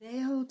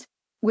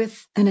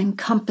with an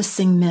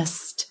encompassing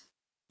mist,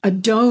 a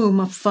dome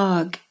of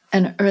fog,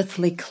 an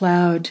earthly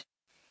cloud. It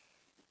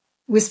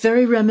was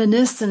very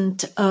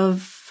reminiscent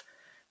of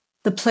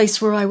the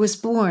place where I was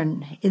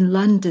born, in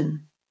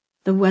London,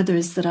 the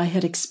weathers that I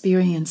had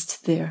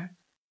experienced there,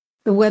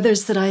 the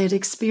weathers that I had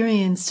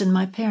experienced in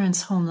my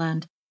parents'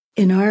 homeland,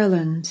 in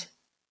Ireland.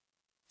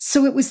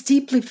 So it was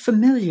deeply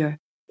familiar.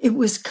 It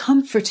was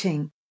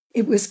comforting.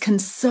 It was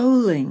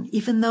consoling,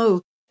 even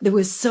though there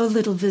was so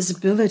little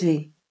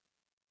visibility.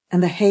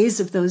 And the haze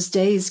of those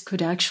days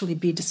could actually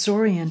be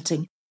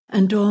disorienting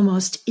and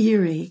almost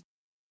eerie.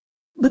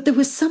 But there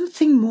was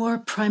something more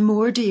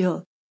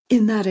primordial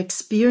in that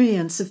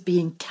experience of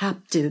being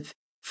captive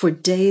for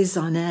days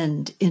on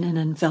end in an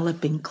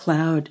enveloping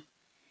cloud.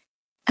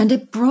 And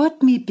it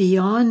brought me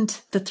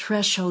beyond the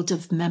threshold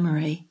of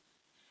memory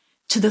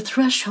to the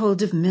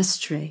threshold of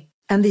mystery,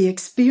 and the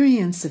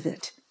experience of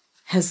it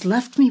has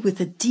left me with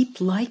a deep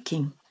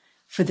liking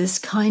for this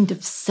kind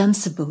of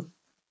sensible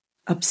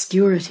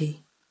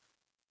obscurity.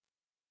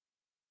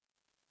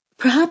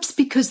 Perhaps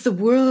because the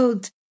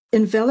world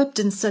enveloped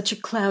in such a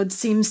cloud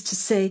seems to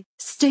say,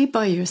 stay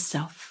by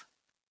yourself,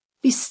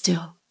 be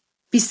still,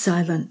 be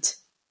silent.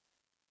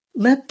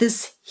 Let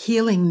this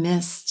healing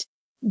mist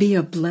be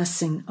a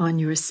blessing on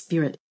your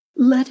spirit.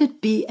 Let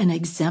it be an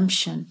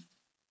exemption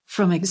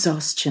from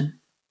exhaustion.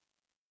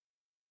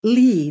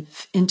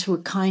 Leave into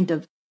a kind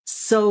of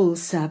soul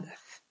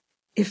Sabbath,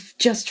 if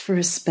just for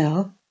a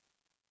spell.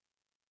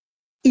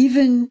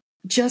 Even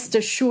just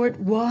a short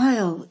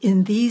while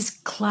in these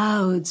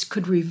clouds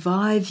could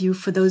revive you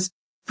for those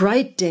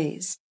bright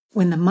days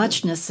when the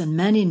muchness and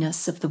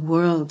manyness of the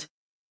world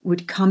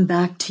would come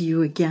back to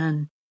you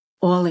again,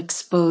 all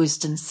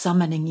exposed and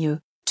summoning you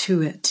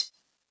to it.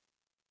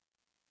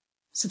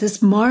 So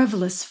this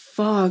marvelous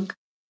fog,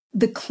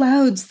 the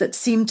clouds that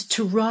seemed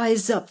to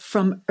rise up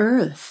from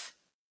earth,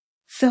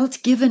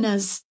 felt given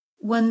as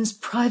one's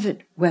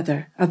private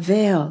weather, a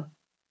veil,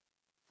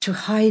 to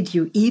hide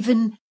you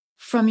even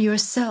from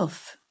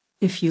yourself,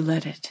 if you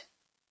let it.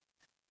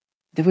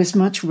 There was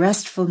much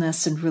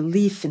restfulness and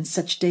relief in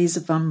such days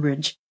of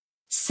umbrage,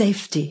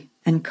 safety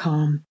and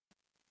calm.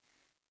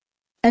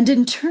 And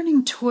in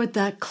turning toward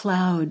that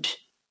cloud,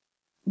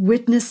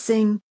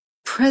 witnessing,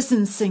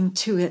 presencing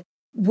to it,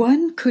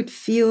 one could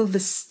feel the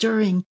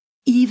stirring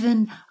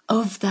even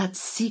of that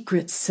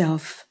secret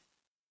self,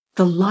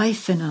 the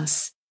life in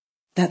us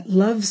that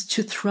loves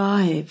to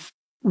thrive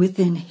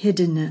within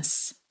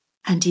hiddenness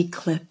and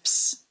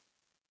eclipse.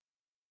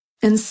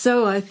 And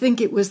so I think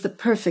it was the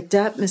perfect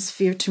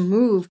atmosphere to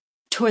move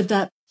toward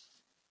that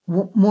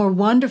more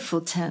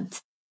wonderful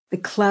tent, the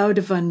cloud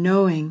of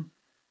unknowing,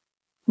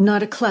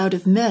 not a cloud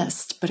of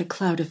mist, but a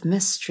cloud of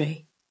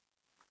mystery,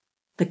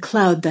 the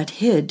cloud that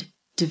hid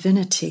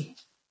divinity.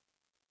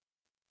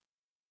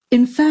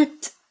 In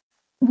fact,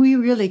 we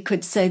really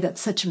could say that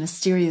such a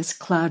mysterious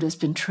cloud has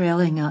been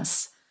trailing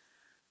us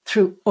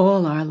through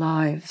all our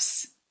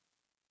lives.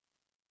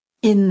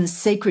 In the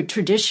sacred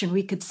tradition,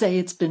 we could say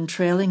it's been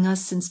trailing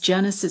us since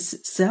Genesis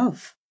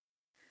itself.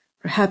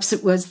 Perhaps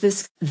it was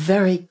this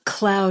very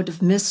cloud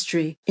of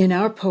mystery in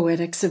our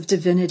poetics of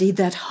divinity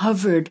that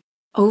hovered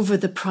over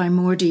the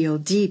primordial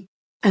deep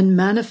and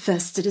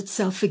manifested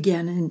itself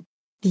again in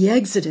the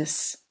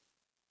Exodus.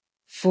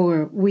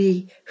 For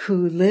we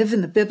who live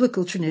in the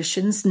biblical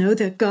traditions know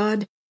that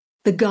God,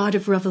 the God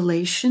of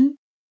revelation,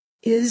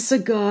 is a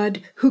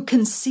God who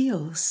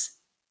conceals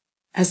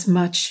as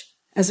much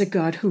as a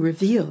God who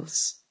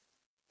reveals,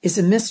 is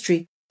a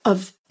mystery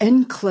of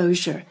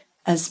enclosure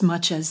as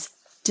much as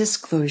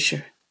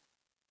disclosure.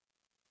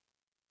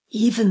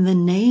 Even the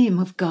name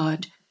of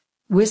God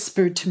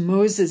whispered to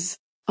Moses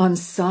on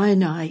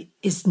Sinai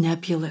is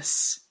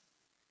nebulous.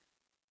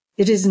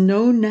 It is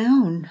no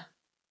noun,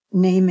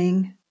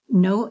 naming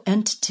no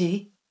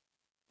entity,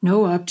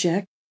 no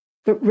object,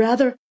 but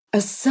rather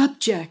a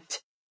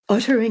subject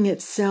uttering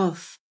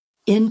itself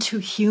into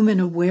human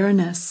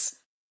awareness,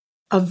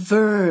 a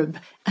verb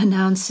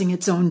announcing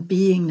its own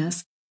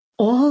beingness,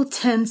 all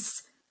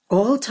tense,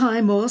 all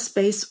time, all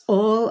space,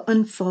 all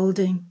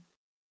unfolding,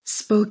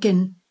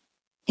 spoken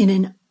in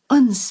an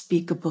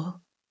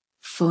unspeakable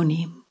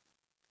phoneme,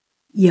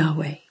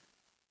 Yahweh.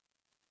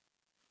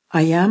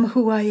 I am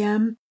who I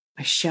am,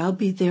 I shall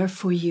be there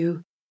for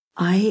you,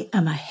 I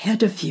am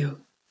ahead of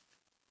you.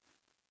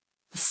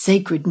 The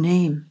sacred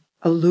name,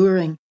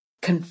 alluring,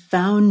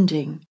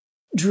 confounding,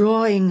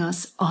 drawing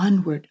us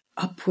onward,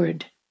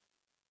 upward.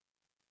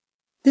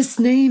 This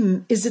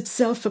name is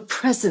itself a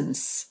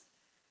presence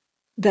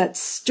that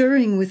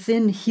stirring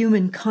within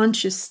human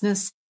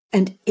consciousness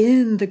and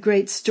in the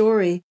great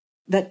story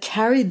that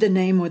carried the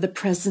name or the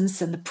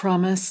presence and the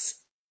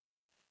promise.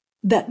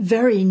 That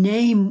very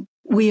name,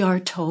 we are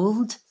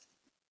told,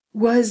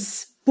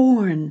 was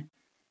born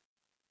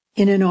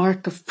in an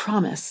ark of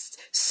promise,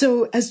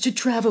 so as to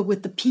travel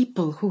with the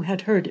people who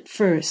had heard it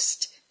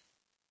first.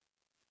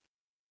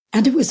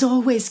 And it was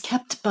always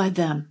kept by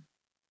them,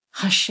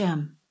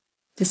 Hashem,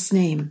 this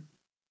name,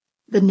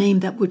 the name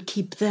that would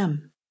keep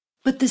them.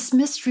 But this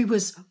mystery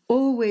was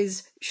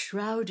always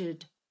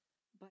shrouded